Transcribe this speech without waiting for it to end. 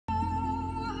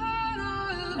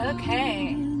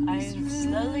Okay, I've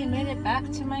slowly made it back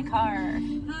to my car.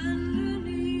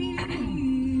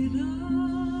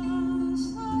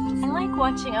 I like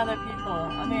watching other people.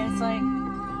 I mean, it's like,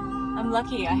 I'm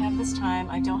lucky I have this time.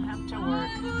 I don't have to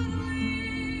work.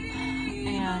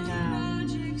 And,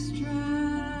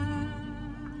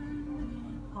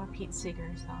 or Pete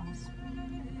Seeger songs.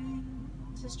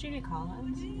 Is this Judy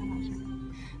Collins? I'm not sure.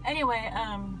 Anyway,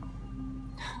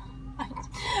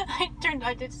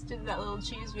 I just did that little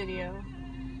cheese video,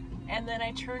 and then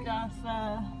I turned off,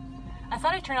 I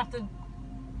thought I turned off the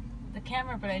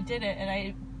camera, but I didn't, and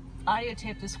I audio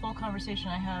taped this whole conversation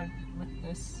I had with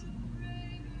this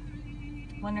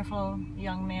wonderful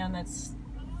young man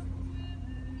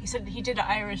he said he did an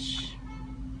Irish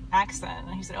accent,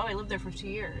 and he said, oh, he lived there for 2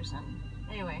 years, and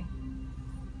anyway,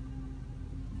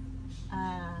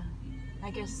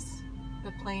 I guess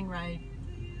the plane ride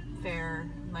fare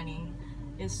money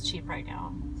is cheap right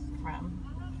now from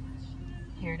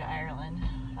here to Ireland.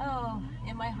 Oh,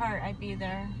 in my heart, I'd be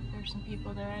there. There's some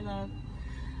people there I love.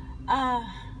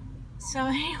 So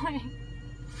anyway,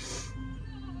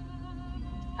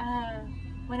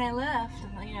 when I left,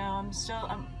 you know,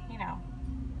 you know,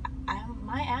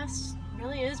 my ass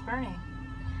really is burning,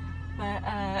 but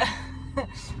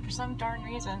for some darn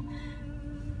reason.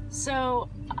 So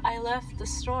I left the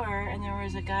store, and there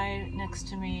was a guy next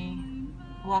to me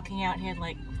walking out. He had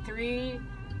like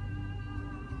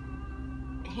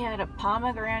he had a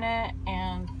pomegranate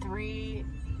and 3,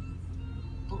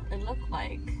 it looked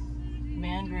like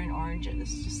mandarin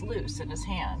oranges, just loose in his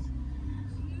hand.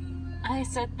 I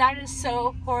said, that is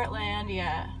so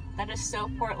Portlandia. That is so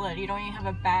Portland. You don't even have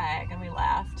a bag. And we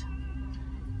laughed.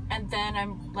 And then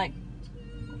I'm like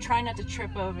trying not to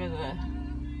trip over the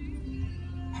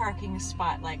parking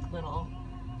spot, like little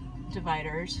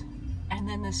dividers. And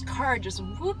then this car just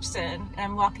whoops in, and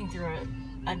I'm walking through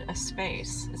a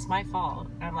space. It's my fault.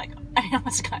 And I'm like, I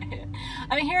almost got hit.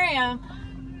 I mean, here I am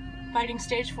fighting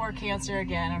stage 4 cancer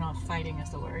again. I don't know if fighting is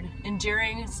the word.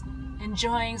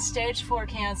 Enjoying stage 4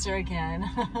 cancer again.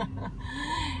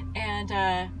 And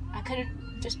I could have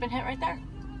just been hit right there.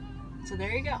 So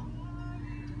there you go.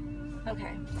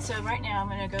 Okay, so right now I'm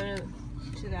gonna go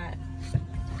to that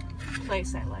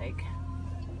place I like.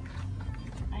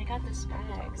 I got this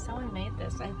bag. Someone made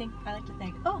this. I like to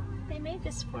think, oh, they made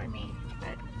this for me.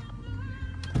 But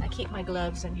I keep my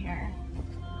gloves in here.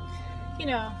 You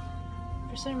know,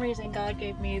 for some reason God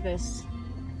gave me this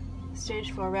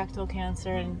stage 4 rectal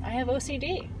cancer, and I have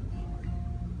OCD.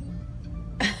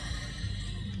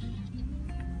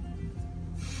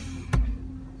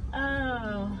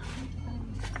 Oh.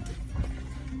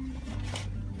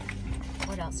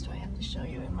 What else do I have to show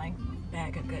you in my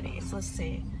bag of goodies? Let's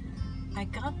see. I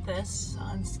got this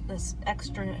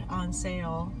extra on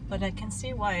sale, but I can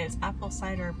see why. It's apple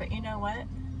cider, but you know what?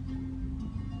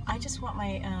 I just want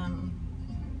my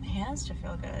hands to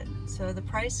feel good. So the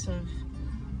price of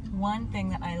one thing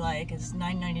that I like is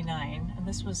 $9.99, and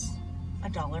this was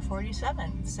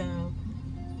 $1.47. So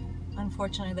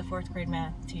unfortunately the 4th grade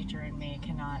math teacher in me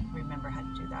cannot remember how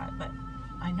to do that, but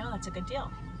I know that's a good deal.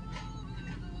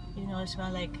 You know, it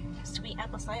smells like sweet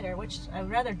apple cider, which I'd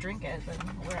rather drink it than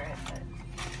wear it, but...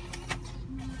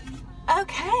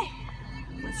 Okay,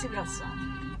 let's see what else is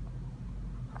on.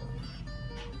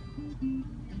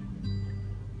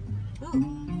 Ooh.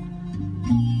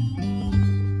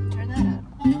 Turn that up.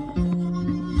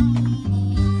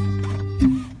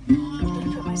 I'm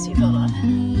gonna put my seatbelt on.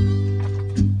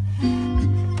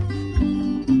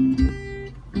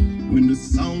 When the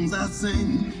songs I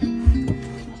sing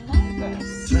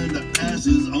turn to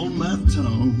ashes on my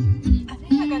tongue. I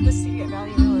think I got this CD at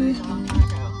Value Village a long time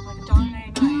ago, like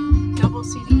 $1.99, double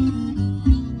CD.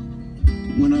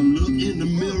 When I look in the